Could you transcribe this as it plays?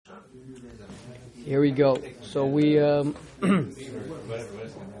Here we go. So we are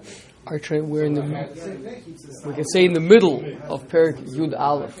trying. We're in the. We can say in the middle of Perek Yud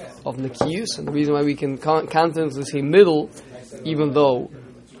Aleph of Nekiyus, and the reason why we can confidently say middle, even though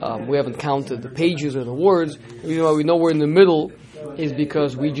we haven't counted the pages or the words, the reason why we know we're in the middle is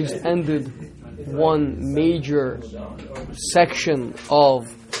because we just ended one major section of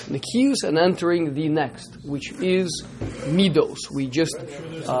Nekiyus and entering the next, which is Midos. We just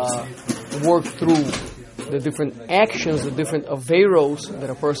worked through the different actions, the different Averos that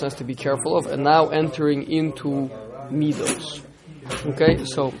a person has to be careful of, and now entering into Midos. Okay,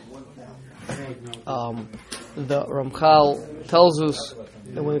 so the Ramchal tells us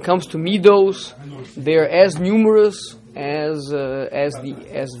that when it comes to Midos, they are as numerous as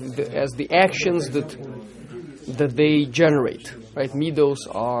the actions that they generate. Right, Midos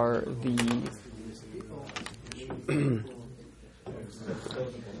are the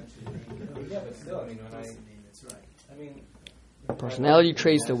personality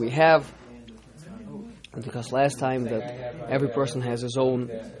traits that we have. Because last time that every person has his own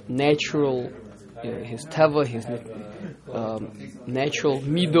natural, his teva, his natural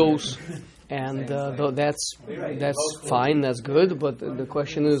midos, and that's fine, that's good. But the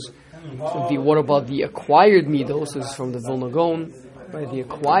question is, what about the acquired midos? This is from the Vilna Gaon.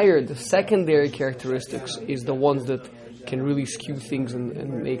 Right, the secondary characteristics is the ones that can really skew things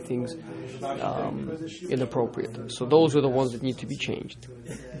and make things inappropriate. So those are the ones that need to be changed.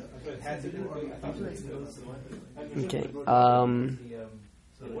 Okay.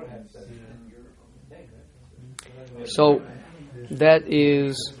 So that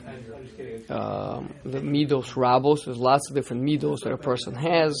is the midos rabos. There's lots of different midos that a person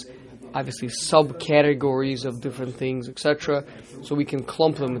has. Obviously, subcategories of different things, etc. So we can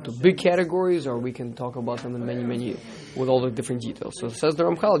clump them into big categories, or we can talk about them in many, with all the different details. So it says the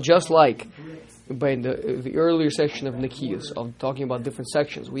Ramchal, just like by the earlier section of Nekiyus, of talking about different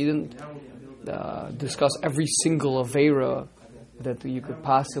sections, we didn't discuss every single Avera that you could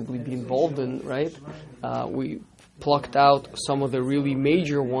possibly be involved in, right? We plucked out some of the really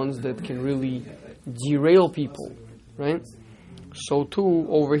major ones that can really derail people, right? So too,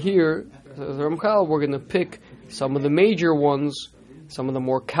 over here, the Ramchal, we're going to pick some of the major ones, some of the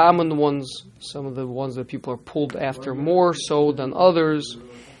more common ones, some of the ones that people are pulled after more so than others.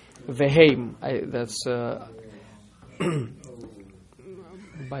 Veheim, that's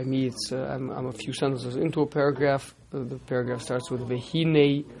by me. It's I'm a few sentences into a paragraph. The paragraph starts with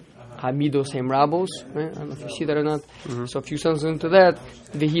Vehinei Hamidos Heim Rabos. Right? I don't know if you see that or not. Mm-hmm. So a few sentences into that,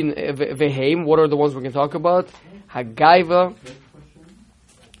 Veheim. What are the ones we're going to talk about? Hagaiva,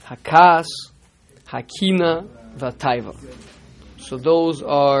 Hakas, Hakina, Vataiva. So those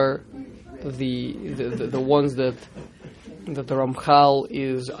are the ones that the Ramchal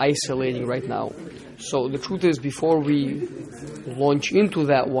is isolating right now. So the truth is, before we launch into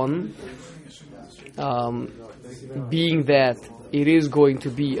that one, being that it is going to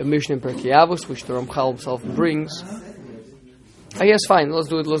be a mission in Pirkei Avos, which the Ramchal himself brings, I guess fine. Let's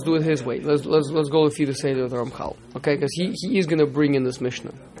do it his way. Let's go with you to say the Ramchal, okay? Because he is going to bring in this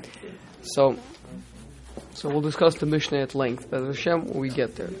Mishnah. So we'll discuss the Mishnah at length. But Hashem, when we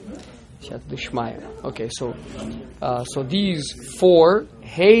get there. Okay, so these four,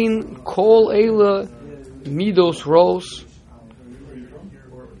 Hein, Kol, Eila, Midos, Ros,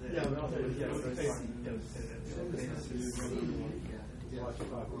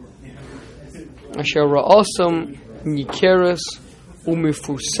 Asher Ra'osam, Nikeres,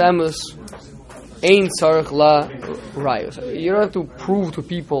 Umifursemus, Ein Tzarech La Rayos. You don't have to prove to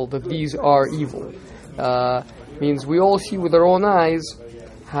people that these are evil. Means we all see with our own eyes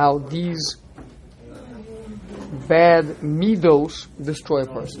how these bad midos destroy a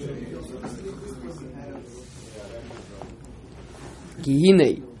person.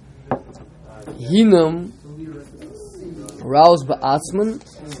 Gihine Hinam Raus Ba'atzman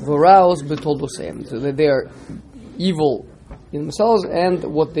V'Raus B'Toldosem. So that they are evil in themselves, and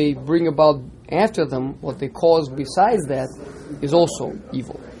what they bring about after them, what they cause besides that, is also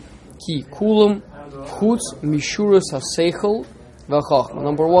evil. Ki Kulam Chutz Mishuras HaSeichel V'Chachma.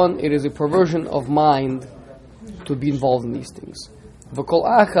 Number one, it is a perversion of mind to be involved in these things. V'Kol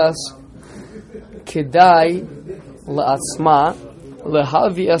Achas Kedai La'atzma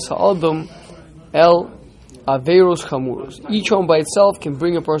Lehavi Es Ha'adam El Averos Chamuros. Each one by itself can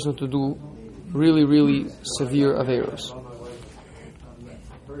bring a person to do really, really severe Averos.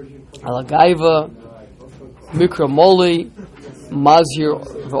 Alagaiva, Mikra Molei, Mazir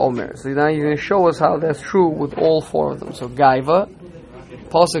V'Omer. So now you're going to show us how that's true with all four of them. So Gaiva,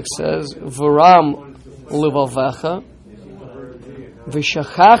 Pasuk says, V'ram Livavecha,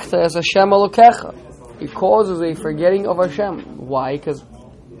 V'shachachta es Hashem Elokecha. It causes a forgetting of Hashem. Why? Because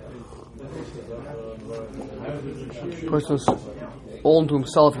the person's all to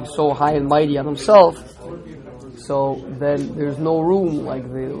himself, he's so high and mighty on himself, so then there's no room, like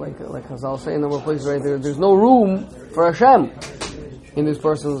Chazal say in a number of places, right? There's no room for Hashem in this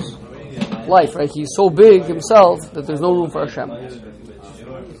person's life, right? He's so big himself that there's no room for Hashem.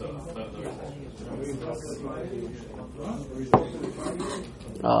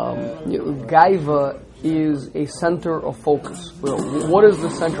 Gaiva is a center of focus. What is the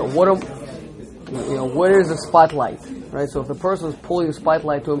center? Where is the spotlight? Right. So if the person is pulling the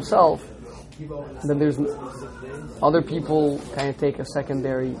spotlight to himself, then there's other people kind of take a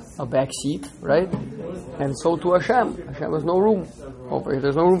back seat, right? And so to Hashem. Hashem has no room over here.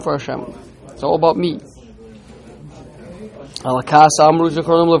 There's no room for Hashem. It's all about me. Alakas amru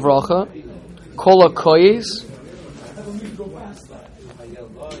zikaronim levracha, kol hakoyes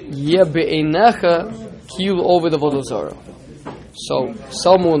yeh be'einecha kil over the avodah zarah. So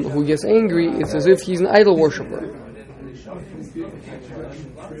someone who gets angry, it's as if he's an idol worshiper.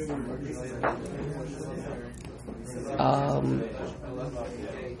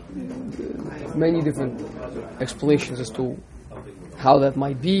 Many different explanations as to how that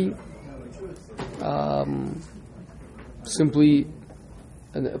might be. Simply,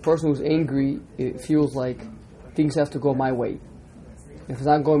 a person who's angry, it feels like things have to go my way. If it's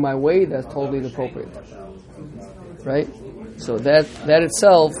not going my way, that's totally inappropriate, right? So that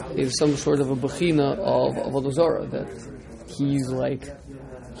itself is some sort of a bechina of avodah zarah, that he's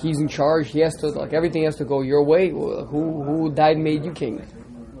in charge. He has to, like, everything has to go your way. Who died made you king?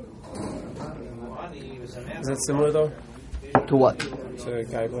 Is that similar though? To what? To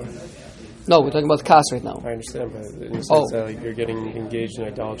Gaiva? No, we're talking about Kas right now. I understand, but in the sense that you're getting engaged in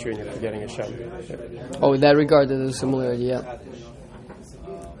idolatry and you're forgetting Hashem. Oh, in that regard, there's a similarity, yeah.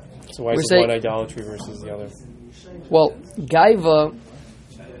 So why is it one idolatry versus the other? Well, Gaiva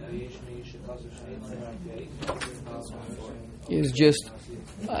is just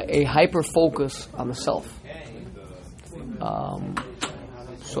a hyper focus on the self,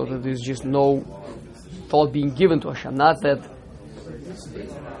 so that there's just no thought being given to Hashem. Not that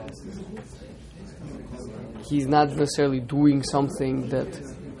he's not necessarily doing something that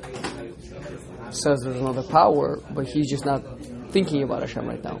says there's another power, but he's just not thinking about Hashem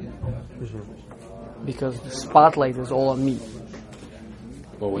right now. Because the spotlight is all on me.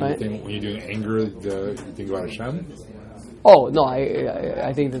 Well, when you do anger, you think about Hashem? Oh no,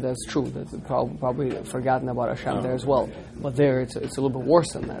 I think that's true. That's probably forgotten about Hashem there as well. But there, it's a little bit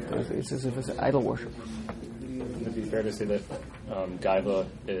worse than that. It's as if it's idol worship. Would it be fair to say that Gaiva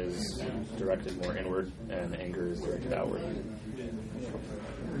is directed more inward and anger is directed outward?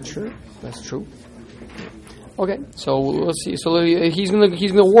 Sure, that's true. Okay, so let's see. So he's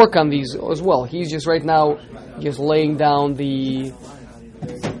gonna work on these as well. He's just right now just laying down the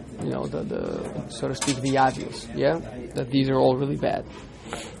so to speak, the obvious. Yeah, that these are all really bad.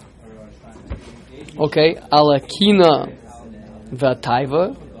 Okay, alakina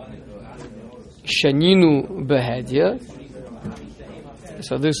v'taiva shaninu behedya.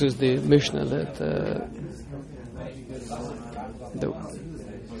 So this is the Mishnah that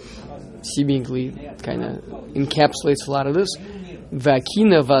seemingly kind of encapsulates a lot of this.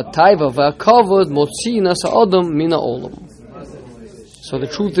 V'akina v'taiva v'kavod motzina sa'adam mina olam. So the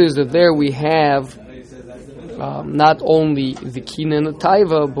truth is that there we have not only the kina and the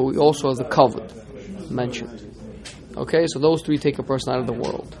taiva, but we also have the kavod mentioned. Okay, so those three take a person out of the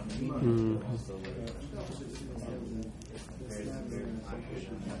world.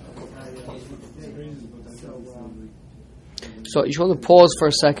 So you just want to pause for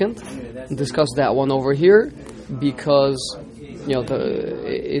a second and discuss that one over here, because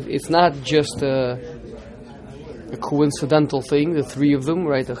it's not just a coincidental thing. The three of them,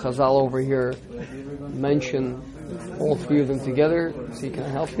 right? The Chazal over here mention all three of them together. See, can I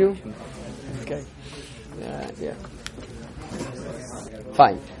help you? Okay. Yeah.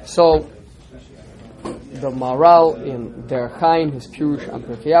 Fine. So the Maharal in Der Chaim, his Pirush on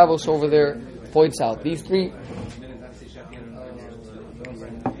Pirkei Avos over there, points out these three.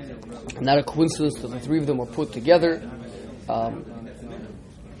 Not a coincidence that the three of them were put together.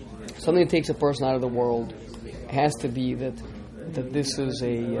 Something that takes a person out of the world has to be that this is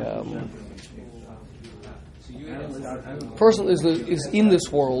a person is in this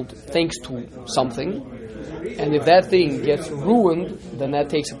world thanks to something, and if that thing gets ruined, then that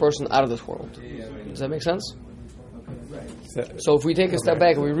takes a person out of this world. Does that make sense? So if we take a step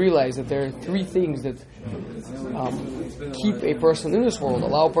back and we realize that there are three things that keep a person in this world,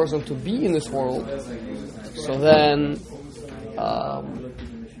 allow a person to be in this world, so then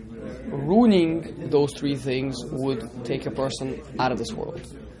ruining those three things would take a person out of this world.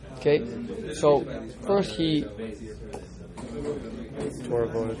 Okay, so first he.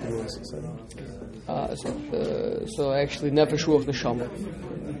 So actually, nefesh ruach neshama.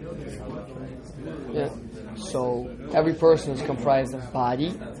 Yeah. So every person is comprised of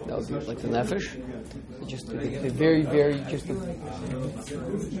body. That would be like the nefesh. Just the very, very, just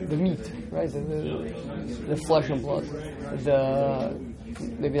the meat, right? The flesh and blood.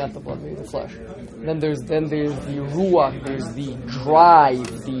 Maybe not the blood, maybe the flesh. Then there's the ruach. There's the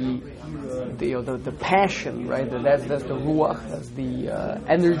drive, the passion, right? That's the ruach. That's the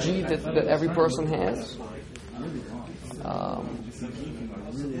energy that every person has.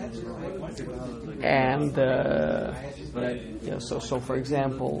 So for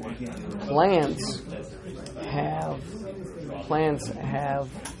example, plants have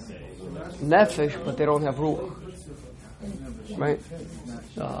nefesh, but they don't have ruach, right?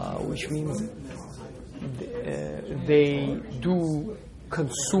 Which means they do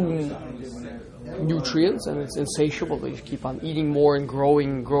consume nutrients, and it's insatiable. They just keep on eating more and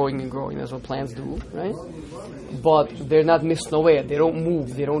growing. That's what plants do, right? But they're not misnoeh. They don't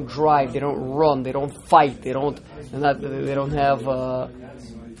move. They don't drive. They don't run. They don't fight. They don't have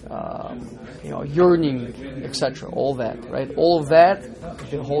yearning, etc. All that, right? All of that,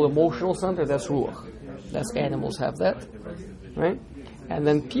 the whole emotional center. That's ruach. That's animals have that, right? And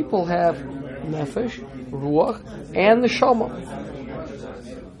then people have nefesh, ruach, and neshama.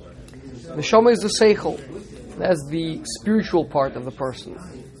 Neshama is the seichel. That's the spiritual part of the person.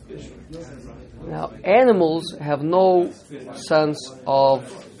 Now, animals have no sense of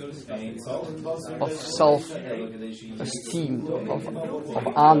self-esteem, of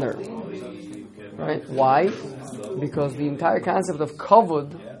honor. Right? Why? Because the entire concept of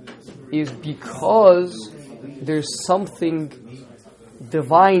kavod is because there's something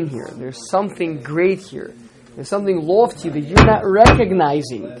divine here. There's something great here. There's something lofty that you're not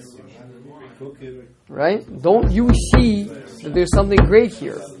recognizing. Right? Don't you see that there's something great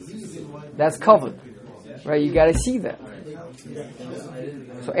here? That's kavod. Right? You got to see that.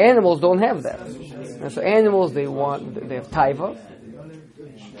 So animals don't have that. And so animals, they have taiva.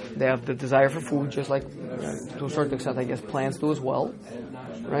 They have the desire for food, just like to a certain extent, I guess plants do as well.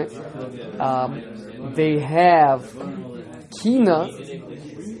 Right? They have kina,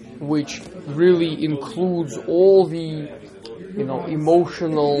 which really includes all the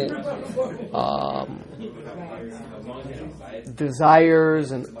emotional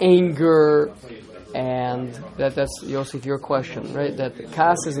desires and anger, and that's Yosef, your question, right? That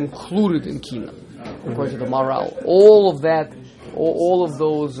kas is included in kina, according to the Maral. All of that, all of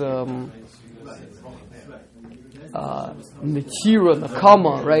those netira,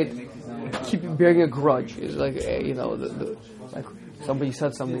 nakama, right? Keep bearing a grudge is like like somebody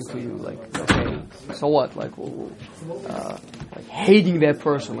said something to you, like, okay, so what? Like hating that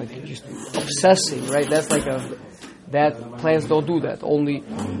person, like just obsessing, right? That's like that plants don't do that. Only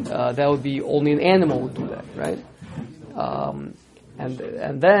that would be only an animal would do that, right?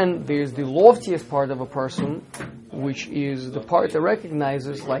 And then there's the loftiest part of a person, which is the part that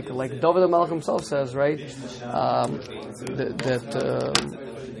recognizes, like David HaMelech himself says, right?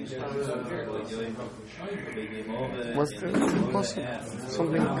 What's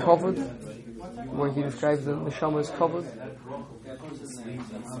something covered, where he describes the neshama as covered? I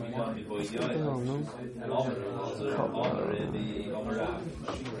don't know.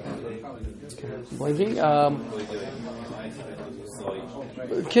 Blinking.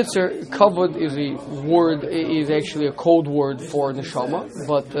 Kitzer, kavod is a word, is actually a code word for neshama,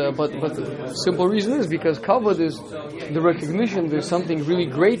 but the simple reason is because kavod is the recognition there's something really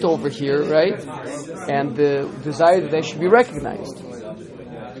great over here, right? And the desire that should be recognized.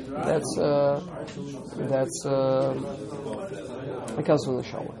 That's it comes from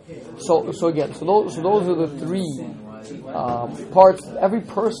neshama. So those are the three parts every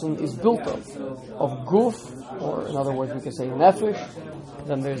person is built of guf, or in other words we can say nefesh.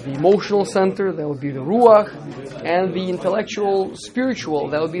 Then there's the emotional center, that would be the ruach, and the intellectual, spiritual,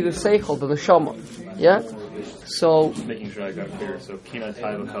 that would be the seichel, the neshama. Yeah? So, just making sure I got clear. So kina,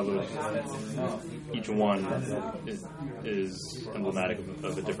 taiva, kavod, each one is emblematic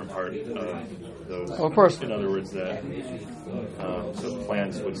of a different part of those. Of a person. In other words, that so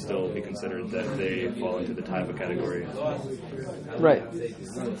plants would still be considered that they fall into the taiva category. Right.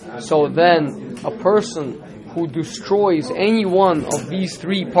 So then, a person who destroys any one of these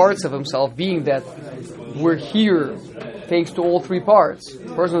three parts of himself, being that we're here thanks to all three parts.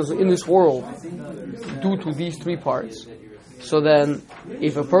 The person is in this world due to these three parts. So then,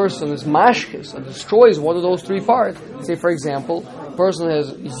 if a person is mashkis and destroys one of those 3 parts, say for example, a person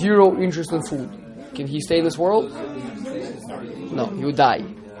has 0 interest in food, can he stay in this world? No, he would die.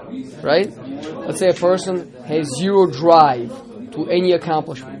 Right? Let's say a person has 0 drive to any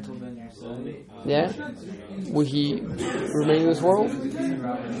accomplishment. Yeah? Would he remain in this world?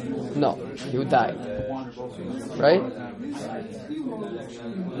 No, he would die. Right?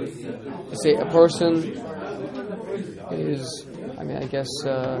 Say a person is, I guess,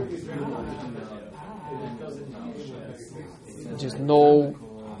 just nothing,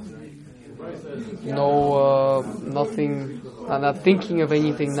 not thinking of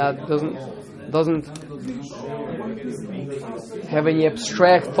anything, doesn't have any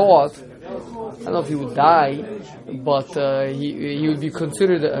abstract thought. I don't know if he would die, but he would be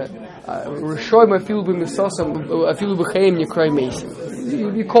considered Rishoy Mafil b'Misosam Afil b'Chaim Yekray Mason. He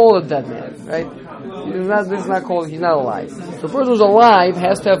would be called a dead man, right? This is not called. He's not alive. So the person who's alive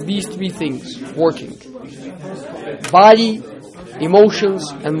has to have these 3 things working: body, emotions,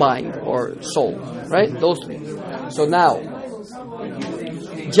 and mind or soul. Right? Those 3. So now,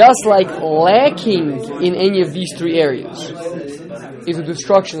 just like lacking in any of these 3 areas is a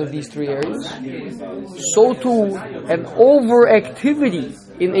destruction of these 3 areas, so too an overactivity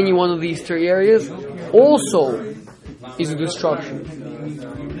in any one of these 3 areas also is a destruction.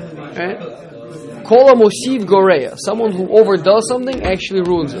 Right? Kola mosiv goreya. Someone who overdoes something actually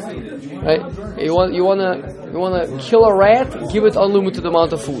ruins it. Right? You wanna kill a rat, give it unlimited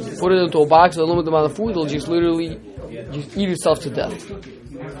amount of food. Put it into a box with unlimited amount of food, it'll just literally eat itself to death.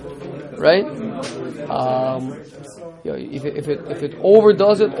 Right? If it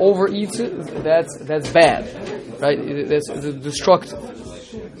overdoes it, overeats it, that's bad. Right? That's destructive.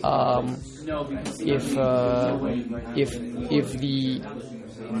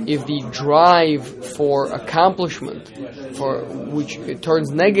 If the drive for accomplishment, for which it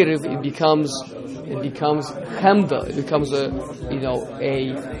turns negative, it becomes chemda. It becomes a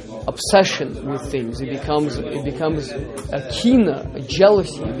obsession with things. It becomes a kina, a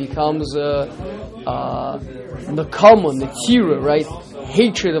jealousy. It becomes a nakama, netira, right?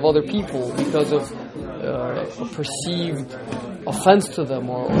 Hatred of other people because of a perceived offense to them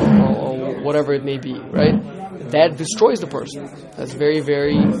or whatever it may be, right? That destroys the person. That's very,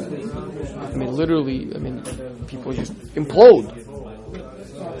 very, literally, people just implode.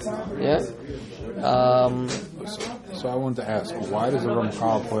 Yeah? So I wanted to ask, why does the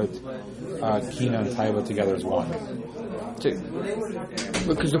Ramchal put Kina and Taiva together as one?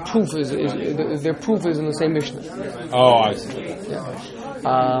 Because the proof is their proof is in the same Mishnah. Oh, I see. Yeah.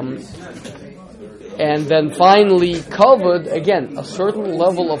 And then finally, kavod, again, a certain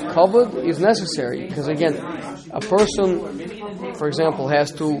level of kavod is necessary. Because again, a person, for example,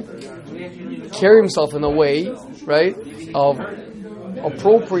 has to carry himself in a way, right, of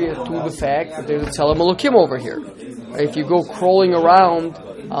appropriate to the fact that there's a Tzelem Elokim over here. Right? If you go crawling around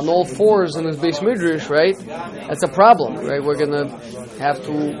on all 4s in this base midrash, right, that's a problem, right? We're gonna have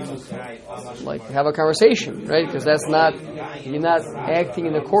to have a conversation, right? Because you're not acting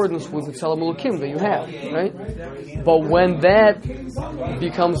in accordance with the Tzelem Elokim that you have, right? But when that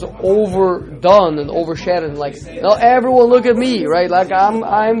becomes overdone and overshadowed, now everyone look at me, right?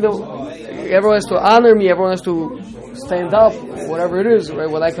 Everyone has to honor me, everyone has to stand up, whatever it is, right?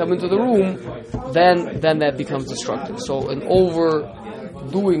 When I come into the room, then that becomes destructive. So an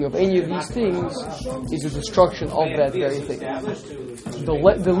overdoing of any of these things is a destruction of that very thing.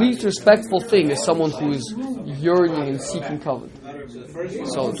 The least respectful thing is someone who is yearning and seeking covenant.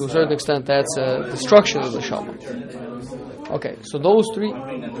 So to a certain extent, that's a destruction of the Shama. Okay, so those 3.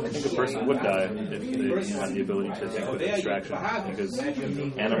 I think a person would die if they had the ability to think with distraction, because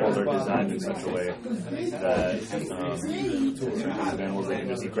animals are designed in such a way that animals, they can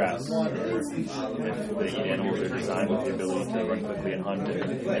just eat grass. Or if they eat animals, they're designed with the ability to run quickly and hunt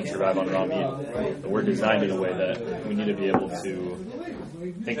and survive on raw meat. But we're designed in a way that we need to be able to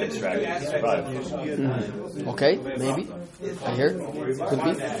think abstractly to survive. Okay, maybe. I hear. Could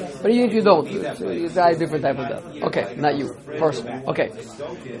be. But even if you don't, you die a different type of death. Okay, not you. Person. Okay.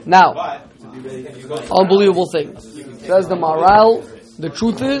 Now, unbelievable thing. Says the Maharal, the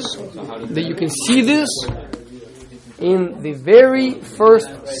truth is that you can see this in the very first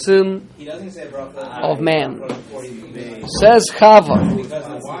sin of man. Says Chava,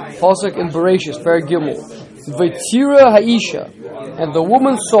 Pasuk in Bereshis, Perek Gimel, V'tira ha'isha, and the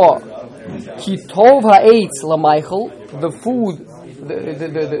woman saw, Ki tov ha'etz l'maychel, the food,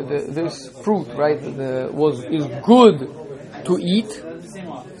 this fruit, right, is good to eat.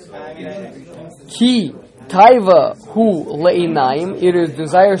 Ki taiva hu le'inayim, it is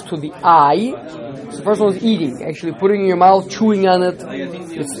desires to the eye. So The first one is eating, actually putting it in your mouth, chewing on it.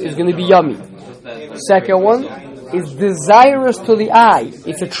 It's going to be yummy. Second one is desirous to the eye.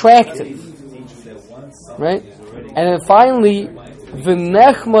 It's attractive, right? And then finally,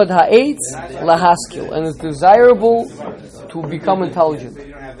 v'nechmad ha'etz lahaskil, and it's desirable to become intelligent.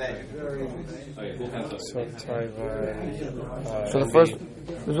 So the first.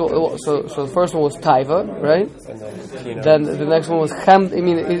 So the first one was taiva, right? Then the next one was chemda. I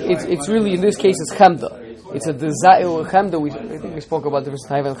mean, it's really, in this case, it's chemda. It's a desire. Chemda, I think we spoke about difference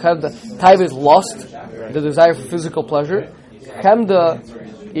taiva and chemda. Taiva is lust, the desire for physical pleasure. Chemda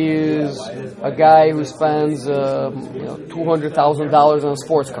is a guy who spends $200,000 on a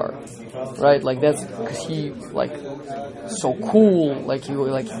sports car, right? Like that's because he so cool. Like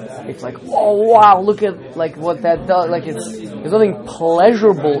it's like, oh wow, look at like what that does. Like there's nothing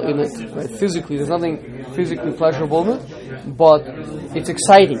pleasurable in it, right? Physically, there's nothing physically pleasurable in it, but it's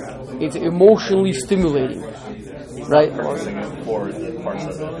exciting. It's emotionally stimulating, right? For the parts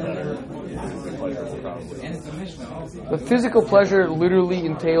of it that are pleasurable, probably. The physical pleasure literally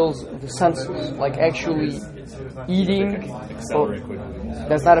entails the senses, like actually eating.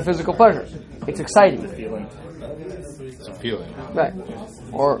 That's not a physical pleasure. It's exciting. It's a feeling. Right.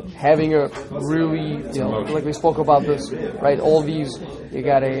 Or having a really, like we spoke about this, right? All these, you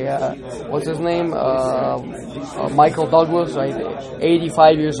got what's his name? Michael Douglas, right?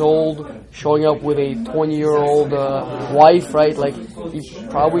 85 years old, showing up with a 20-year-old wife, right? Like, he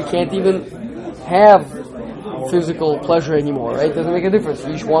probably can't even have physical pleasure anymore, right? Doesn't make a difference.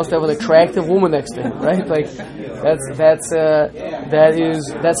 He just wants to have an attractive woman next to him, right? Like, that's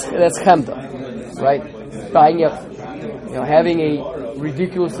chemda, right? Buying having a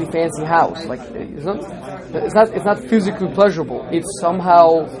ridiculously fancy house, like it's not physically pleasurable. It's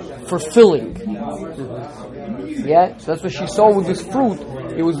somehow fulfilling. Yeah, so that's what she saw with this fruit.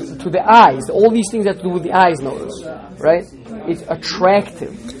 It was to the eyes. All these things have to do with the eyes. Notice, right? It's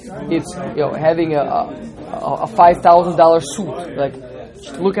attractive. It's having a $5,000 suit. Like,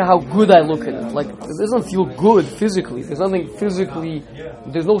 look at how good I look in it. Like, it doesn't feel good physically. There's nothing physically.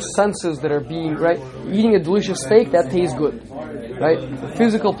 There's no senses that are being right. Eating a delicious steak, that tastes good, right?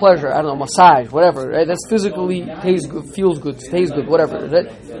 Physical pleasure, I don't know, massage, whatever, right? That's physically tastes good, feels good, tastes good, whatever.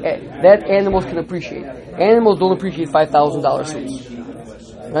 That animals can appreciate. Animals don't appreciate $5,000 suits,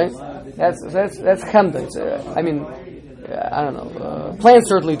 right? That's chemda. I don't know. Plants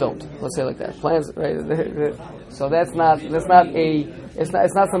certainly don't. Let's say it like that. Plants, right? So it's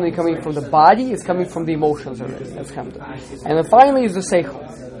not something coming from the body. It's coming from the emotions already. That's chemda. And then finally is the seichel.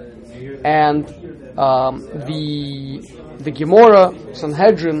 And the Gemara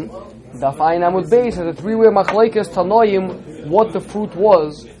Sanhedrin Daf Ayin Amud Beis has a three-way machlekes tanoim what the fruit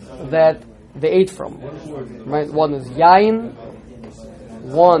was that they ate from. Right? One is yain.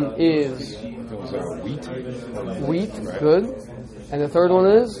 One is wheat, good. And the third one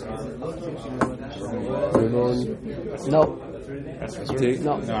is? No. It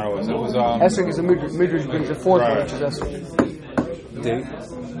was Esrog is a midrash brings the fourth one, which is Esrog.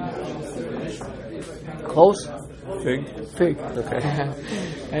 Close? Fig. Okay.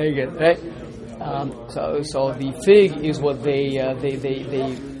 Very good, right? So the fig is what they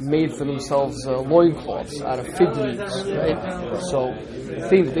made for themselves loincloths out of fig leaves, right? So the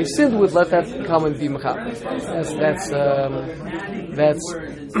thing that they sinned with, let that come and be mechaber.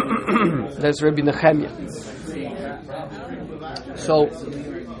 That's Rabbi Nehemiah. So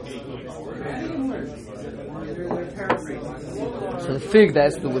the fig that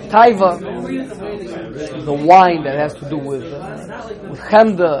has to do with taiva, the wine that has to do with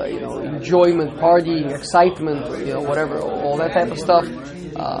chemda, enjoyment, partying, excitement, whatever, all that type of stuff.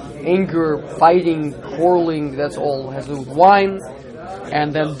 Anger, fighting, quarreling, that's all has to do with wine.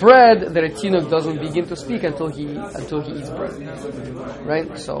 And then bread, that a tinuk doesn't begin to speak until he eats bread,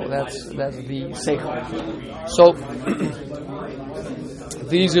 right? So that's the seichel. So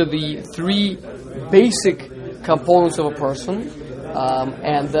these are the three basic components of a person,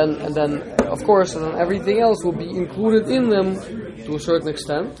 and then of course everything else will be included in them to a certain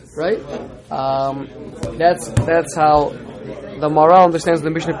extent, right? That's how the Maharal understands the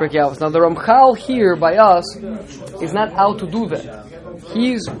Mishnah Pirkei Avos. Now the Ramchal here by us is not out to do that.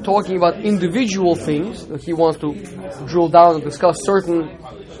 He's talking about individual things that he wants to drill down and discuss certain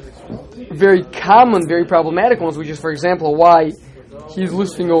very common, very problematic ones, which is, for example, why he's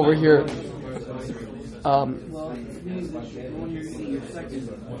listing over here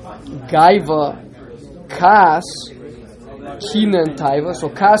Gaiva, Kas, Kina, and Taiva. So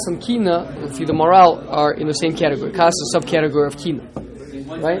Kas and Kina, see the Maharal, are in the same category. Kas is a subcategory of Kina,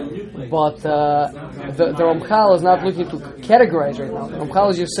 right? But the Ramchal is not looking to categorize right now. The Ramchal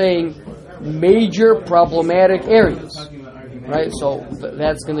is just saying major problematic areas, right? So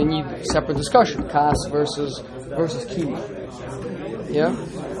that's going to need separate discussion: kas versus kina. Yeah.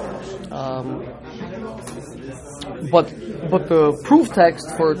 But the proof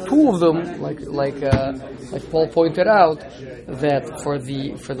text for two of them, like Paul pointed out, that for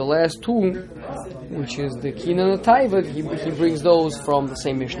the last two, which is the Kina and the Taiva, he brings those from the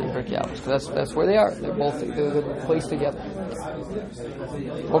same Mishnah in Pirkei Avos. So that's where they are. They're placed together.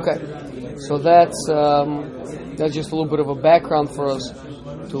 Okay, so that's just a little bit of a background for us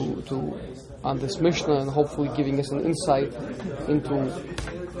to on this Mishnah, and hopefully giving us an insight into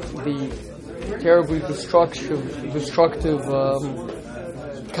the terribly destructive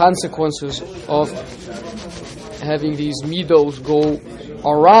consequences of having these midos go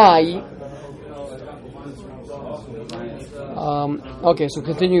awry. Okay, so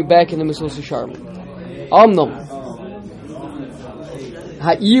continuing back in the Mesilas Yesharim. Amnam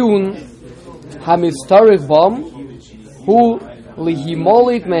ha'iyun hamitztarich bam hu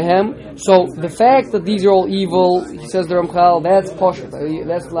lihimolit mehem. So the fact that these are all evil, he says the Ramchal, that's poshut.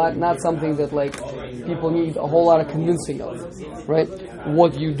 That's not something that like people need a whole lot of convincing of, right?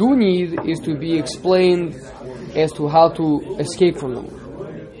 What you do need is to be explained as to how to escape from them.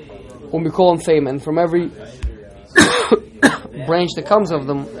 Umikol and fame, and from every branch that comes out of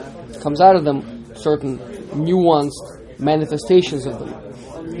them, certain nuanced manifestations of them.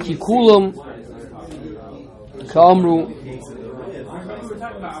 Kikulam, Kamru.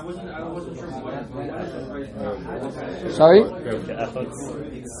 Sorry?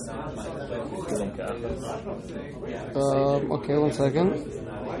 Okay, 1 second.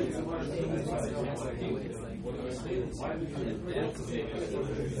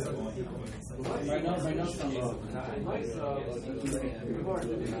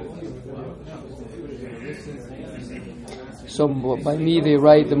 So by me they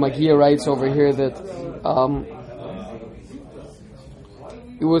write, the Magia writes over here that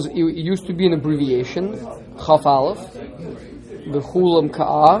it used to be an abbreviation, Chaf Aleph, the Chulam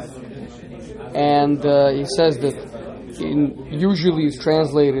Ka'ah, and he says that usually it's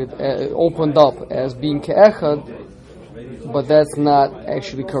translated, opened up as being Ke'echad, but that's not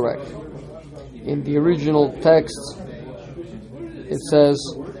actually correct. In the original text, it says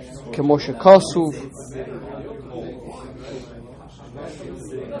Kemoshe Kasuv.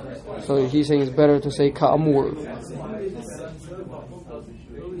 So he's saying it's better to say Ka'amur.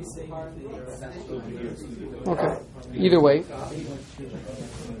 Okay. Either way,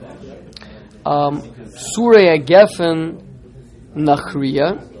 Surah Geffen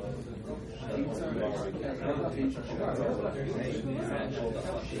Nachriya.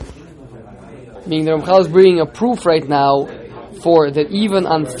 Meaning the Ramchal is bringing a proof right now for that even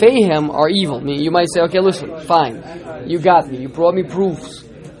Anfehem are evil. Meaning you might say, okay, listen, fine, you got me. You brought me proofs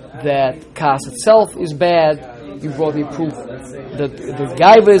that Kas itself is bad. You brought me proof that the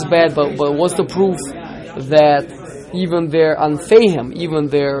Gaiva is bad, but what's the proof that even their Anfehem, even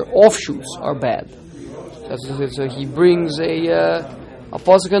their offshoots are bad? So he brings a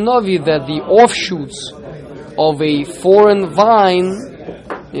Pasuk Navi that the offshoots of a foreign vine,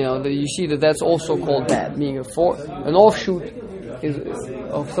 you see that's also called bad. Meaning an offshoot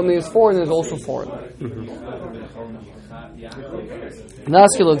of something that's foreign is also foreign.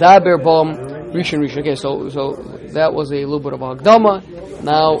 Naskil Daber Bom Rishon. Okay, so that was a little bit of a Hagdama.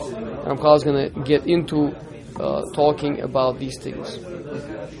 Now Ramchal is going to get into talking about these things.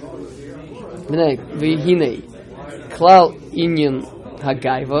 V'hinei klal inyan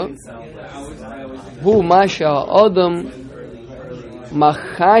hagaiva hu masha adam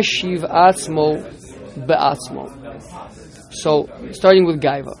machashiv atzmo be'atzmo. So starting with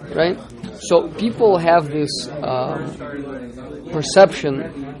gaiva, right? So people have this perception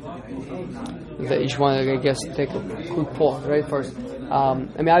that you want to, I guess, take a quick pause, right? First,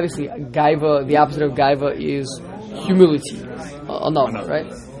 obviously, gaiva, the opposite of gaiva is humility, anava,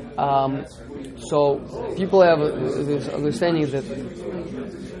 right? So people have this understanding that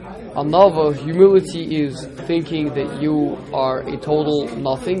anava, humility, is thinking that you are a total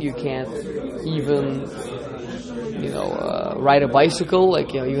nothing. You can't even, ride a bicycle.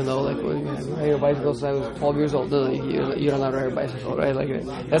 Even though when you ride a bicycle since I was 12 years old, no, you don't know how to ride a bicycle, right?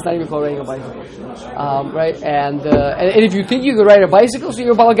 That's not even called riding a bicycle, right? And if you think you can ride a bicycle, so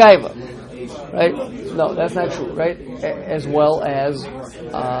you're a balagaiva, right? No, that's not true, right? As well as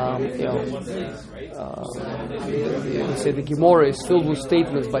they say the Gemara is filled with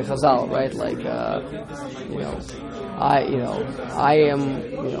statements by Chazal, right?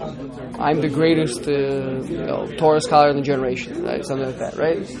 I'm the greatest Torah scholar in the generation, right? Something like that,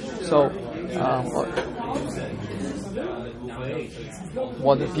 right? So,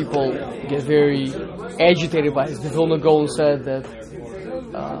 one that people get very agitated by is the Vilna Gaon said that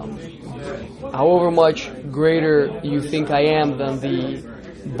however much greater you think I am than the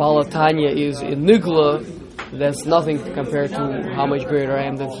Balatanya is in Nigla, that's nothing compared to how much greater I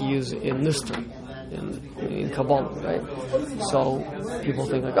am than he is in Nister, in Kabbalah, right? So people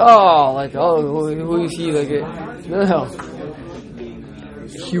think who is he? No.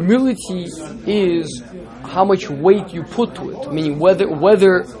 Humility is how much weight you put to it, meaning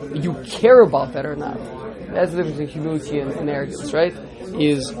whether you care about that or not. That's the difference between humility and arrogance, right?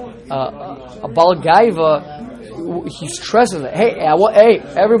 Is a Baal Gaiva, he stresses it. Hey,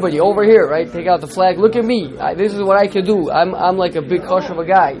 everybody over here, right? Take out the flag. Look at me. This is what I can do. I'm like a big hush of a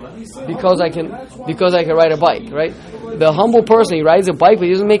guy because I can ride a bike, right? The humble person, he rides a bike, but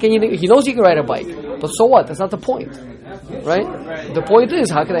he doesn't make anything. He knows he can ride a bike, but so what? That's not the point, right? The point is,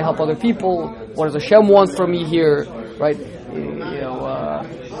 how can I help other people? What does Hashem want from me here, right?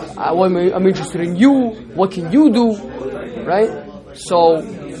 I'm interested in you. What can you do, right? So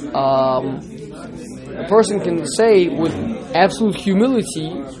a person can say with absolute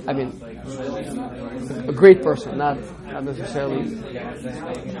humility, I mean, a great person, not necessarily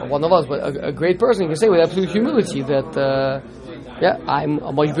one of us, but a great person can say with absolute humility that, I'm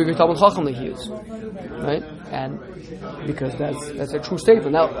a much bigger Talmud Chacham than he is, right? And because that's a true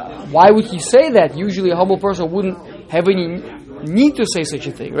statement. Now, why would he say that? Usually a humble person wouldn't have any need to say such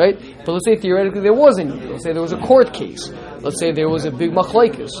a thing, right? But let's say theoretically there was a need. Let's say there was a court case. Let's say there was a big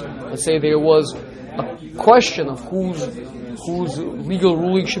machlokes. Let's say there was a question of whose legal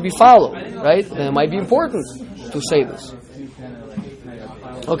ruling should be followed, right? Then it might be important to say this.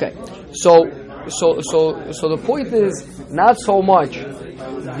 Okay, so the point is not so much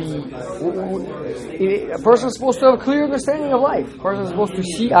a person is supposed to have a clear understanding of life. A person is supposed to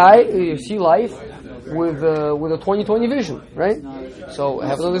see life with a 20/20 vision, right? So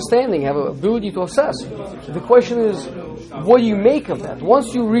have an understanding, have an ability to assess. The question is, what do you make of that?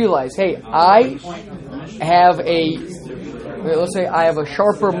 Once you realize, hey, let's say I have a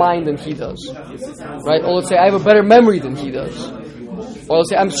sharper mind than he does, right? Or let's say I have a better memory than he does. Or let's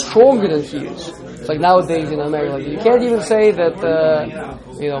say I'm stronger than he is. It's like nowadays in America, you can't even say that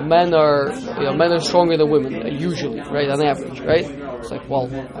men are stronger than women usually, right? On average, right? It's like, well,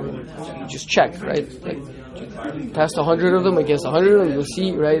 I mean, just check, right? Like, past 100 of them against 100 of them, you'll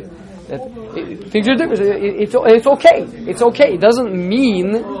see, right? That things are different. It's okay. It's okay. It doesn't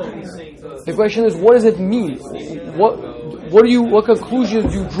mean. The question is, what does it mean? What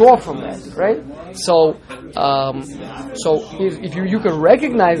conclusions do you draw from that, right? So if you can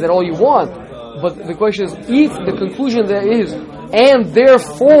recognize that all you want, but the question is, if the conclusion there is, and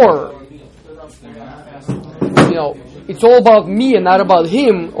therefore, it's all about me and not about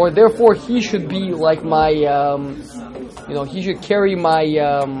him, or therefore he should be like my, he should carry my,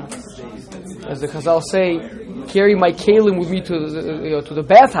 as the Chazal say, carry my kalim with me to the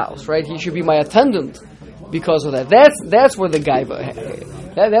bathhouse, right? He should be my attendant because of that. That's where the gaiva,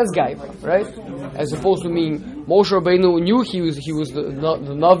 that's gaiva, right? As opposed to Moshe Rabbeinu knew he was the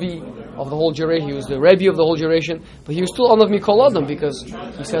Navi of the whole generation, he was the Rebbe of the whole generation, but he was still Anav Mikol Adam because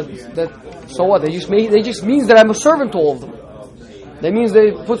he said that, so what? They just means that I'm a servant to all of them. That means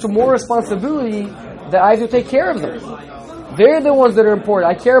they put some more responsibility that I have to take care of them. They're the ones that are important.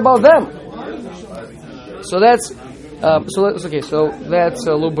 I care about them. So that's okay. So that's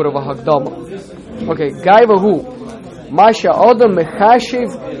a little bit of a hakdama. Okay, Gaiva hu Masha Adam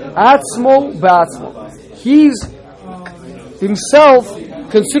mechashiv atzmo beatzmo. He's himself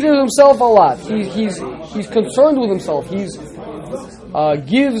considers himself a lot. He's concerned with himself. He's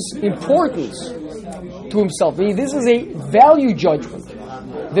gives importance to himself. I mean, this is a value judgment.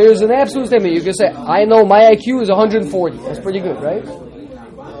 There's an absolute statement. You can say, I know my IQ is 140. That's pretty good, right?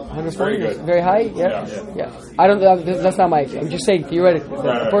 140 is very high. Yeah. I don't. That's not my IQ. I'm just saying theoretically.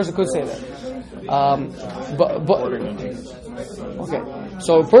 A person could say that. Okay.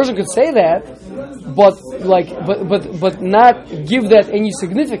 So a person could say that, but not give that any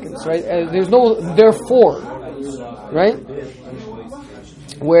significance, right? There's no therefore, right?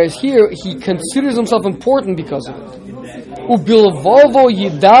 Whereas here he considers himself important because of it. Ubilvovo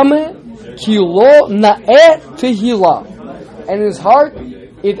yidame kilo nae tehila, and in his heart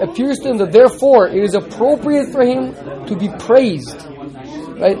it appears to him that therefore it is appropriate for him to be praised,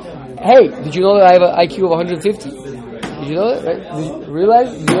 right? Hey, did you know that I have an IQ of 150? Did you know that? Right? Did you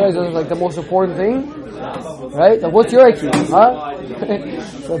realize that's like the most important thing? Right? Now, what's your IQ? Huh?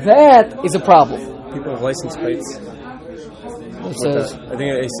 So that is a problem. People have license plates. It says, I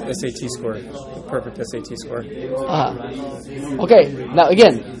think an SAT score, perfect SAT score. Okay. Now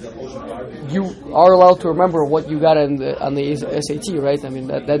again, you are allowed to remember what you got on the SAT, right? I mean,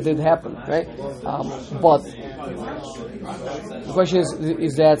 that did happen, right? But the question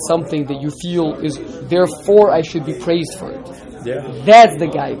is that something that you feel is, therefore I should be praised for it? Yeah. That's the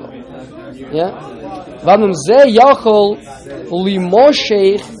gaiva. Yeah?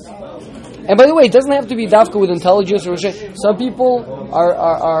 And by the way, it doesn't have to be dafka with intelligence or some people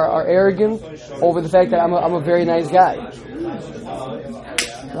are arrogant over the fact that I'm a very nice guy,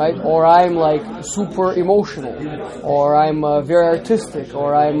 right? Or I'm like super emotional, or I'm very artistic,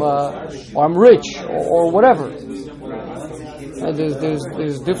 or I'm rich, or whatever. And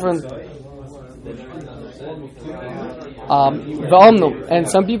there's different. And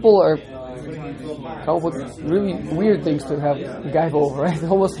some people are come up with really weird things to have gaiva over, right?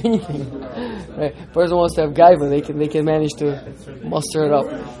 Almost anything. Right? Person wants to have gaiva, they can manage to muster it up.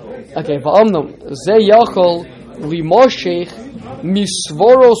 Okay, va'amnam ze yachol limoshech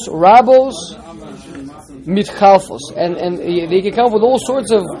misvoros rabos mitchalfos, and they can come up with all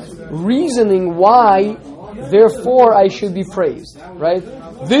sorts of reasoning why, therefore I should be praised, right?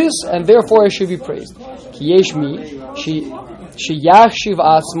 This and therefore I should be praised. Ki yesh mi she yachshiv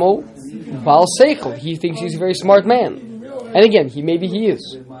atzmo Baal Seichel. He thinks he's a very smart man. And again, maybe he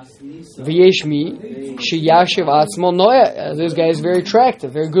is. V'yeshmi sheyashiv atzmo noeh. This guy is very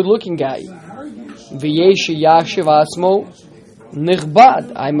attractive, very good looking guy. V'yesh sheyashiv atzmo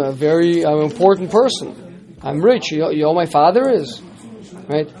nichbad. I'm an important person. I'm rich. You know my father is.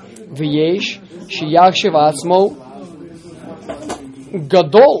 Right? V'yesh sheyashiv atzmo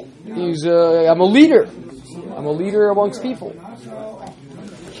gadol. I'm a leader. I'm a leader amongst people.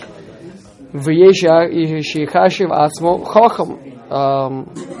 Very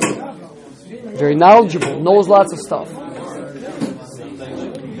knowledgeable, knows lots of stuff.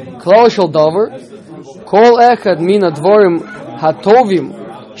 Klal shel davar, kol echad min advarim hatovim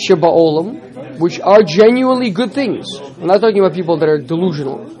sheba'olam, which are genuinely good things. I'm not talking about people that are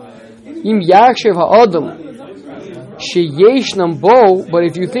delusional. Im yakshev ha'adam sheyeshnam bo, but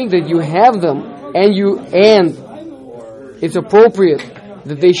if you think that you have them and it's appropriate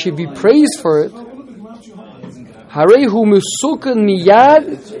that they should be praised for it, Harehu musukan miyad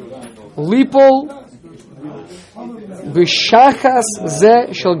lipol b'shachas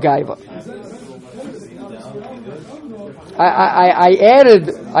ze shel gaiva.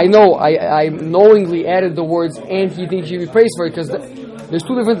 I knowingly added the words, and he thinks he should be praised for it, because there's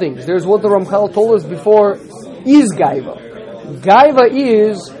two different things. There's what the Ramchal told us before is gaiva. Gaiva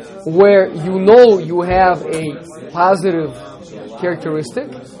is where you know you have a positive characteristic,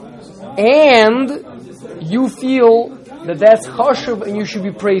 and you feel that that's chashuv and you should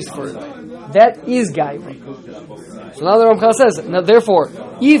be praised for it. That is gaiva. So now the Ramchal says, now therefore,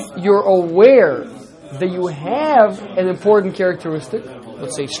 if you're aware that you have an important characteristic,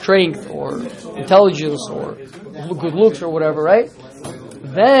 let's say strength or intelligence or good looks or whatever, right?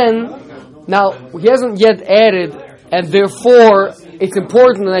 Then, now he hasn't yet added, and therefore it's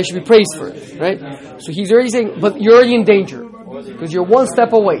important and I should be praised for it, right? So he's already saying, but you're already in danger. Because you're one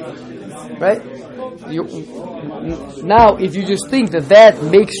step away, right? Now, if you just think that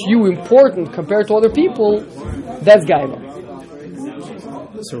makes you important compared to other people, that's gaiva.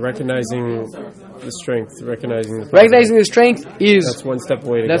 So recognizing the strength, recognizing the strength is that's one step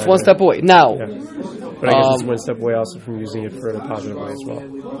away. That's one step away. Now, yeah. But I guess it's one step away also from using it for a positive way as well.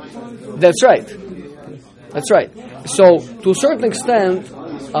 That's right. That's right. So, to a certain extent,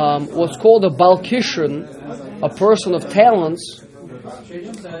 what's called a Baal Kishron, a person of talents,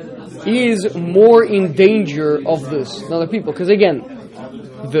 is more in danger of this than other people. Because again,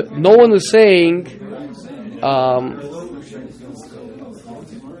 no one is saying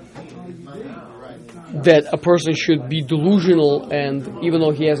that a person should be delusional, and even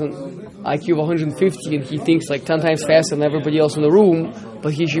though he has an IQ of 150 and he thinks like 10 times faster than everybody else in the room,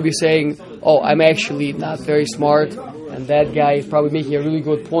 but he should be saying, oh, I'm actually not very smart, and that guy is probably making a really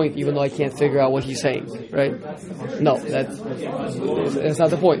good point, even though I can't figure out what he's saying, right? No, that's not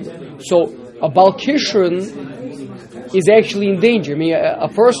the point. So, a Baal Kishron is actually in danger. I mean, a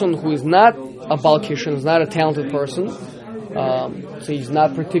person who is not a Baal Kishron, is not a talented person, so he's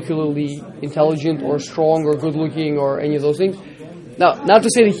not particularly intelligent or strong or good looking or any of those things. Now, not to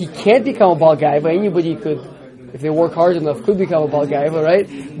say that he can't become a Baal Gaiva, anybody could, if they work hard enough, could become a Baal Gaiva, right?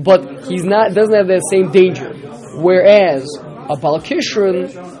 But doesn't have that same danger. Whereas a Baal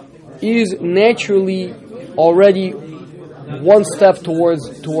Kishron is naturally already one step towards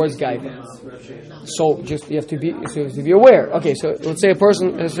Gaiva. So you have to be aware. Okay, so let's say a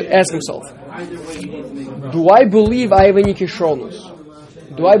person has to ask himself, do I believe I have any kishronos?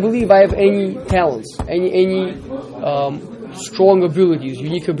 Do I believe I have any talents, any strong abilities,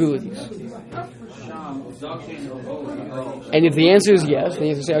 unique abilities? And if the answer is yes, then you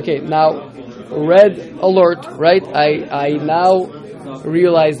have to say, okay, now red alert, right? I now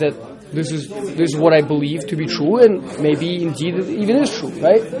realize that this is what I believe to be true, and maybe indeed it even is true,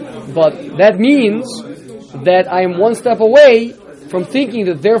 right? But that means that I am one step away from thinking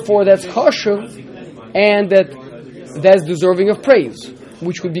that therefore that's kosher and that's deserving of praise,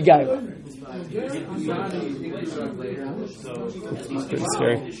 which would be gaiva. It's pretty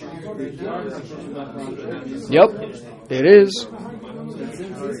scary. Yep, it is.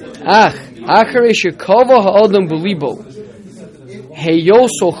 Acharei shekava ha'adam b'libo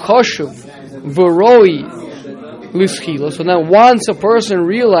heyoso chashuv v'roi lischila. So now once a person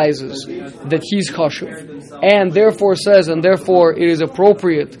realizes that he's chashuv, and therefore says, and therefore it is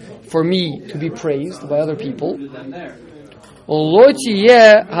appropriate for me to be praised by other people, lo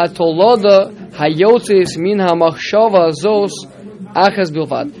tiyeh hatoloda hayotzes min hamachshava zos achas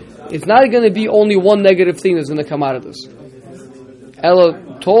bilvad. It's not going to be only one negative thing that's going to come out of this. Ela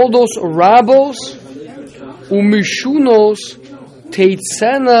toldos rabos umishunos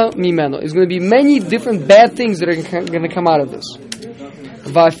teitzena mimeno. It's going to be many different bad things that are going to come out of this.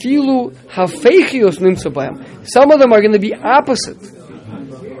 Vafilu hafeichios nimtza b'hem. Some of them are going to be opposite,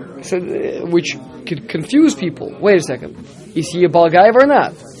 so, which could confuse people. Wait a second, is he a balgaiv or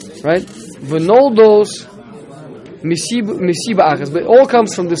not? Right? V'noldos misiba achas, but it all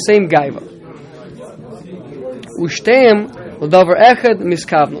comes from the same gaiva. Ushtem l'davar echad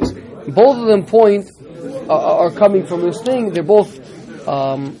miskavnos. Both of them are coming from this thing. They're both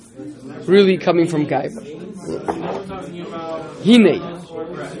really coming from gaiva. Hine,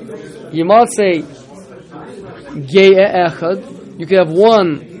 you might say ge'e echad. You could have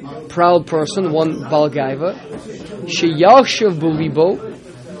one proud person, one balgaiva. Sheyachshav b'libo.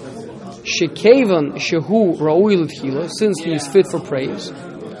 Shekevan shehu ra'ui l'tchila, since he is fit for praise.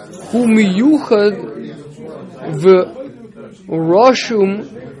 Hu miyuchad v'roshum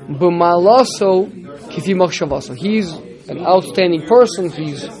b'malaso kifi machshavaso. He's an outstanding person.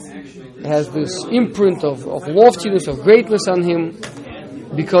 He has this imprint of loftiness, of greatness on him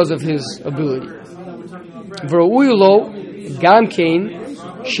because of his ability. V'ra'ui lo gam kein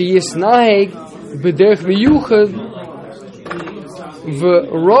sheyisnaheg b'derech miyuchad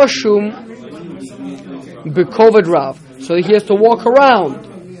v'roshum b'koved rav. So he has to walk around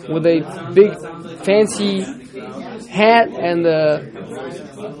with a big fancy hat and a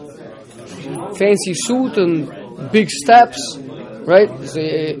fancy suit and big steps, right?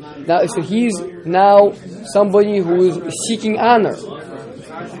 So he's now somebody who is seeking honor,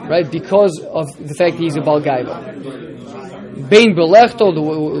 right? Because of the fact that he's a balgaiva. Bein belechto,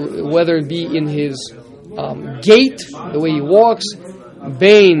 whether it be in his gait, the way he walks,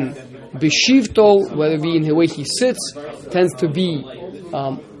 bein b'shivto, whether it be in the way he sits, tends to be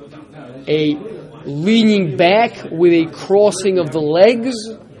a leaning back with a crossing of the legs,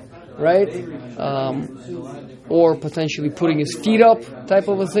 right? Or potentially putting his feet up, type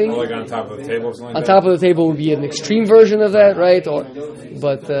of a thing. Or like on top of the table, or something like on top of the table would be an extreme version of that, right?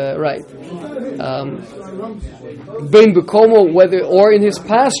 Right. Bein b'komo, whether or in his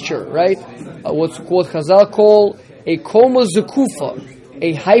posture, right? What Chazal call a koma zekufa,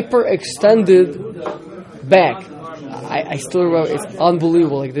 a hyper-extended back. I still remember, it's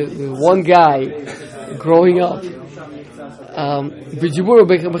unbelievable. Like the one guy growing up,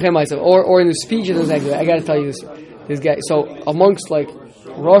 or in the speech, I got to tell you this guy. So amongst like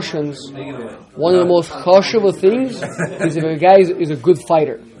Russians, one of the most chashuv things is if a guy is a good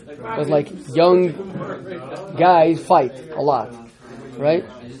fighter. Because like young guys fight a lot, right?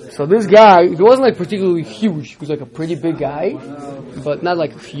 So this guy, he wasn't like particularly huge. He was like a pretty big guy, but not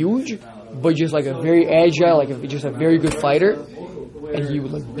like huge, but just like a very agile, like just a very good fighter. And he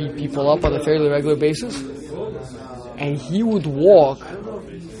would like beat people up on a fairly regular basis. And he would walk.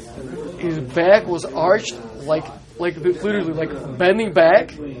 His back was arched, like literally like bending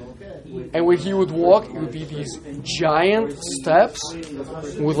back. And when he would walk, it would be these giant steps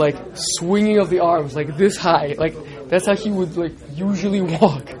with like swinging of the arms, like this high. Like that's how he would like usually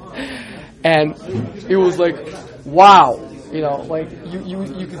walk. And it was like, wow, like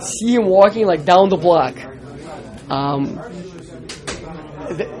you could see him walking like down the block. I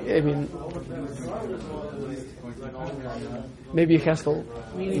mean, maybe Haskell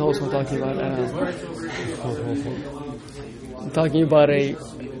knows what I'm talking about. I don't know. I'm talking about a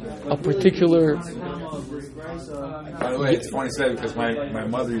particular. By the way, it's funny to say because my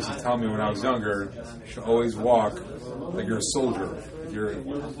mother used to tell me when I was younger, you should always walk like you're a soldier. You're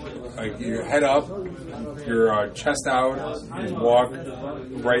like your head up, your chest out, and walk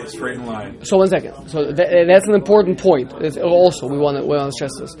right straight in line. So 1 second. So that's an important point. Also, we want to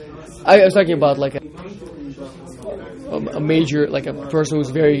stress this. I was talking about like a major, like a person who's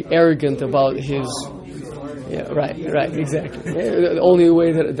very arrogant about his. Yeah, right, exactly. The only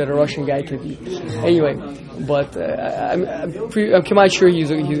way that a Russian guy can be. Anyway, but I'm quite sure he's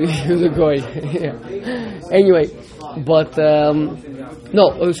a goy. Yeah. Anyway, but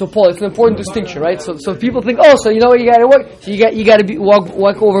no. So Paul, it's an important distinction, right? So people think, oh, so you know what you got to work. So you got to be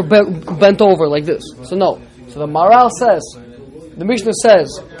walk over bent over like this. So no. So the Maral says, the Mishnah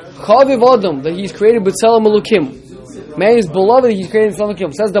says, Chaviv Adam, that he's created b'tzelem Elokim. Man is beloved, he's created b'tzelem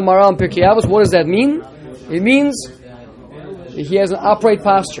Elokim. Says the Maral in Pirkei Avos. What does that mean? It means that he has an upright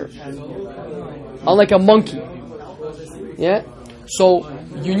posture, unlike a monkey. Yeah. So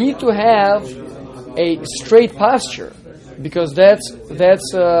you need to have a straight posture, because that's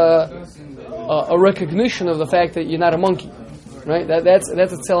a recognition of the fact that you're not a monkey, right? That's a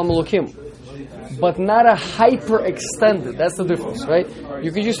tzelem Elokim, but not a hyperextended. That's the difference, right?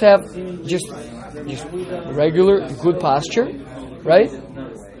 You can just have just regular good posture, right?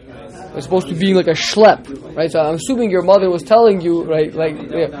 It's supposed to be like a schlep, right? So I'm assuming your mother was telling you, right?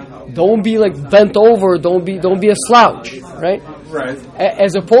 Like, don't be like bent over, don't be a slouch, right? Right.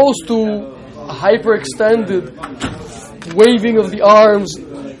 As opposed to a hyperextended waving of the arms,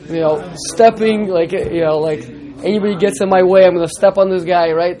 stepping like like anybody gets in my way, I'm going to step on this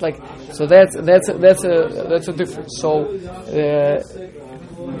guy, right? Like, so that's a difference. So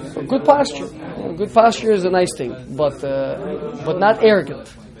good posture, good posture is a nice thing, but not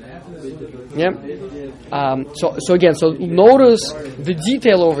arrogant. Yeah. So again, so notice the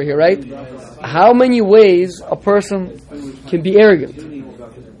detail over here, right? How many ways a person can be arrogant?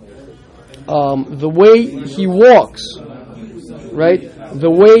 The way he walks, right?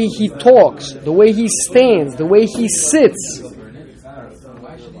 The way he talks, the way he stands, the way he sits,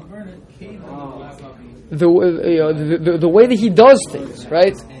 the way that he does things,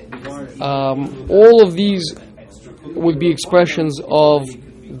 right? All of these would be expressions of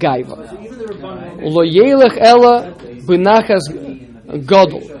gaiva. Lo yelech ela b'nachas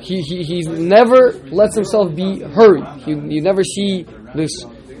gadol. He never lets himself be hurried. You never see this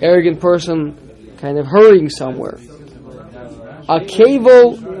arrogant person kind of hurrying somewhere.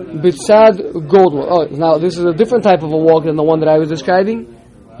 Akevo b'tzad godol. Oh, now this is a different type of a walk than the one that I was describing.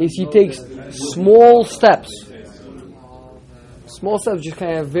 Is he takes small steps, just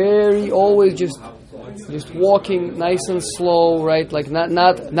kind of always just walking nice and slow, right? Like not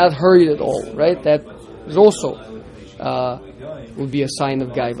hurried at all, right? That is also would be a sign of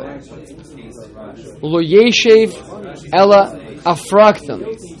gaiva. Lo yeshev ela afraktan.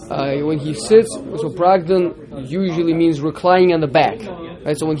 When he sits, so pragdan usually means reclining on the back,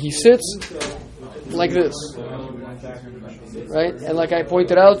 right? So when he sits like this, right? And like I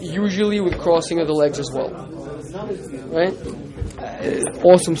pointed out, usually with crossing of the legs as well, right?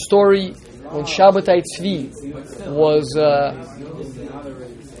 Awesome story. When Shabbatai Tzvi was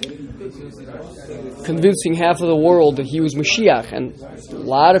convincing half of the world that he was Mashiach, and a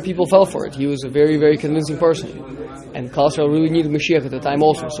lot of people fell for it. He was a very, very convincing person, and Klal Yisrael really needed Mashiach at the time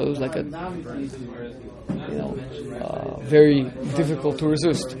also. So it was like very difficult to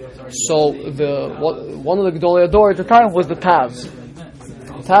resist. So one of the Gedolei Hador at the time was the Taz.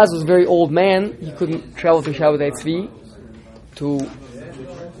 The Taz was a very old man. He couldn't travel to Shabbatai Tzvi to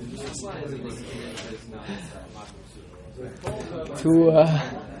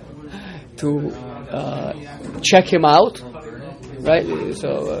check him out, right?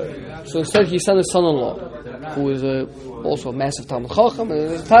 So instead he sent his son-in-law, who is also a massive Talmud Chacham, and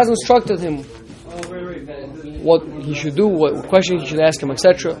the Taz instructed him what he should do, what questions he should ask him,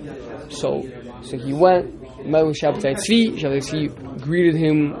 etc. So he went, met with Shabbatai Tzvi. Shabbatai Tzvi greeted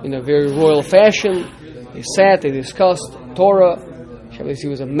him in a very royal fashion. They sat, they discussed Torah. Shabbatai Tzvi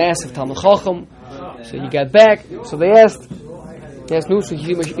was a massive Talmud Chacham. So he got back. So they asked, no, so is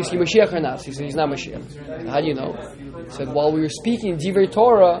he Mashiach or not? He said, he's not Mashiach. How do you know? He said, while we were speaking Divrei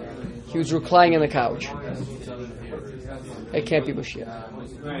Torah, he was reclining on the couch. It can't be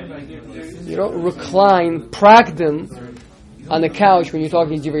Mashiach. You don't recline, pragdan, on the couch when you're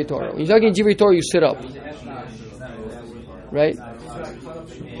talking Divrei Torah. When you're talking Divrei Torah, you sit up. Right?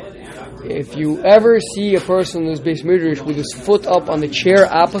 If you ever see a person in his Beis Midrash with his foot up on the chair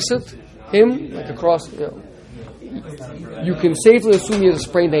opposite him, like across, you can safely assume he has a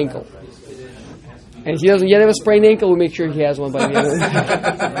sprained ankle. And if he doesn't yet have a sprained ankle, we'll make sure he has one by the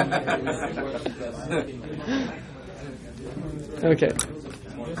end. Okay.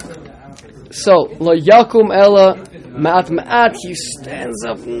 So, Lo Yakum Ela Ma'at Ma'at, he stands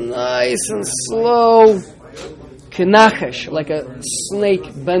up nice and slow, Kenachesh, like a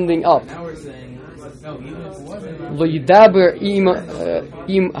snake bending up. Lo Yidaber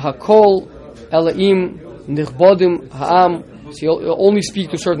Im Hakol Ela Im Nichbodim ha'am. So he'll only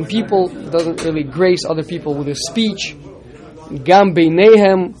speak to certain people. Doesn't really grace other people with his speech. Gam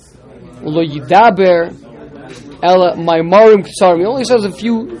beinehem lo yidaber ela maimarim k'tsarim. He only says a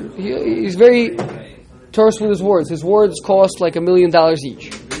few. He's very terse with his words. His words cost like $1 million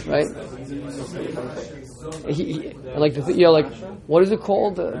each, right? Like what is it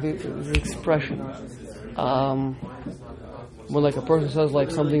called? The expression. When like a person says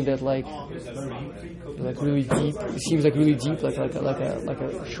like something that like really deep, it seems like really deep, like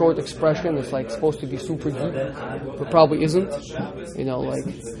a short expression. It's like supposed to be super deep, but probably isn't. You know, like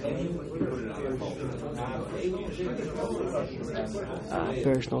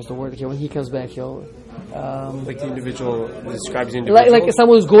Berish knows the word. Okay, when he comes back, he'll like the individual describes the individual. Like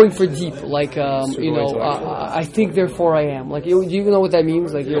someone who's going for deep. Like I think therefore I am. Like do you know what that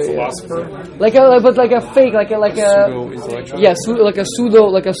means? Like a philosopher, but like a fake, like a pseudo intellectual. Yeah, like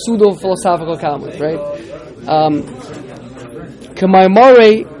a pseudo philosophical comment, right?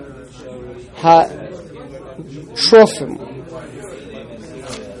 Kamaimare ha trofim.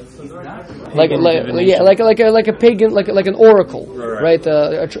 Like a pagan, like an oracle, right?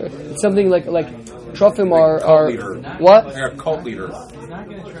 Something like trofim are what? Like a cult leader. I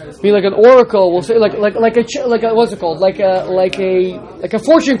mean, like an oracle will say, like a what's it called? Like a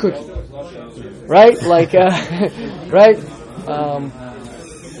fortune cookie, right? Like right?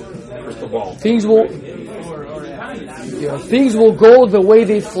 Crystal ball. Things will go the way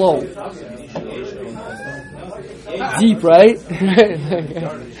they flow. Deep, right?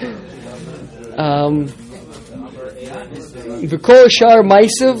 V'kol shar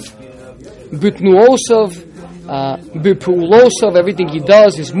ma'asav b'tnuosav b'pulosav, everything he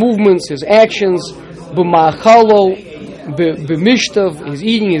does, his movements, his actions, b'ma'achalo b'mishtav, his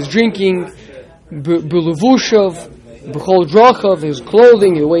eating, his drinking, b'levushav b'chol drachav, his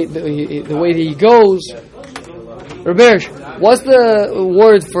clothing, the way that he goes. Robersh, what's the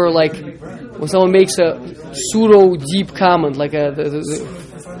word for like when someone makes a pseudo deep comment, like a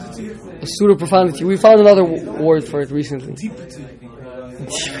pseudo profundity? We found another word for it recently.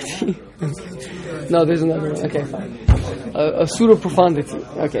 No, there's another one. Okay, fine. A pseudo profundity.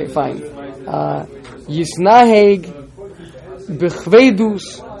 Okay, fine. Yisnaheg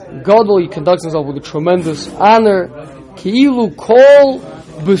bechvedus gadol. He conducts himself with a tremendous honor. Ki'ilu kol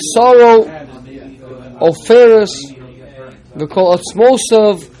b'saro oferis v'kol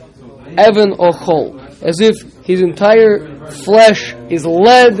atzmosav evan ochol. As if his entire flesh is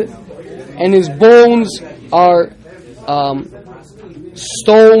lead and his bones are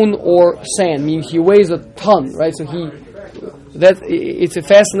stone or sand. Meaning he weighs a ton, right? So it's a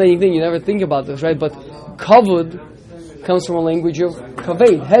fascinating thing. You never think about this, right? But kavod comes from a language of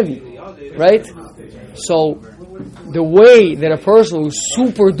kaved, heavy, right? So the way that a person who's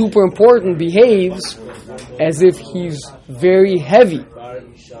super duper important behaves as if he's very heavy.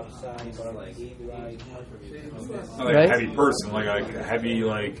 Like right? a heavy person, like a heavy,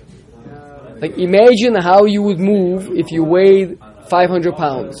 like imagine how you would move if you weighed 500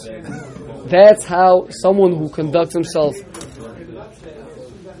 pounds. That's how someone who conducts himself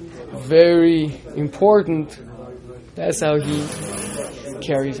very important, that's how he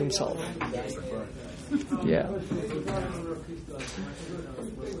carries himself. Yeah.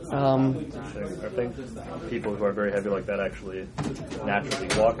 I think people who are very heavy like that actually naturally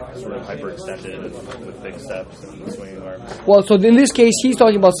walk sort of hyperextended with big steps and swinging arms. Well, so in this case, he's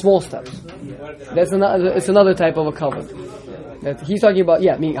talking about small steps. It's another type of a cover. That he's talking about,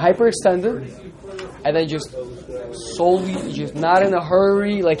 meaning hyperextended, and then just solely, just not in a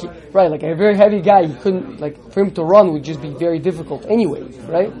hurry, like a very heavy guy. He couldn't, for him to run would just be very difficult anyway,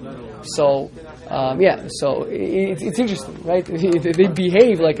 right? So. So it's interesting, right? They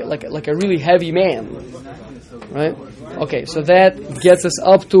behave like a really heavy man, right? Okay, so that gets us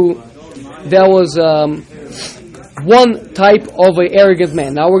up to, that was one type of an arrogant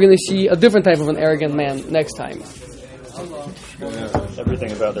man. Now we're going to see a different type of an arrogant man next time.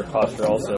 Everything about their posture also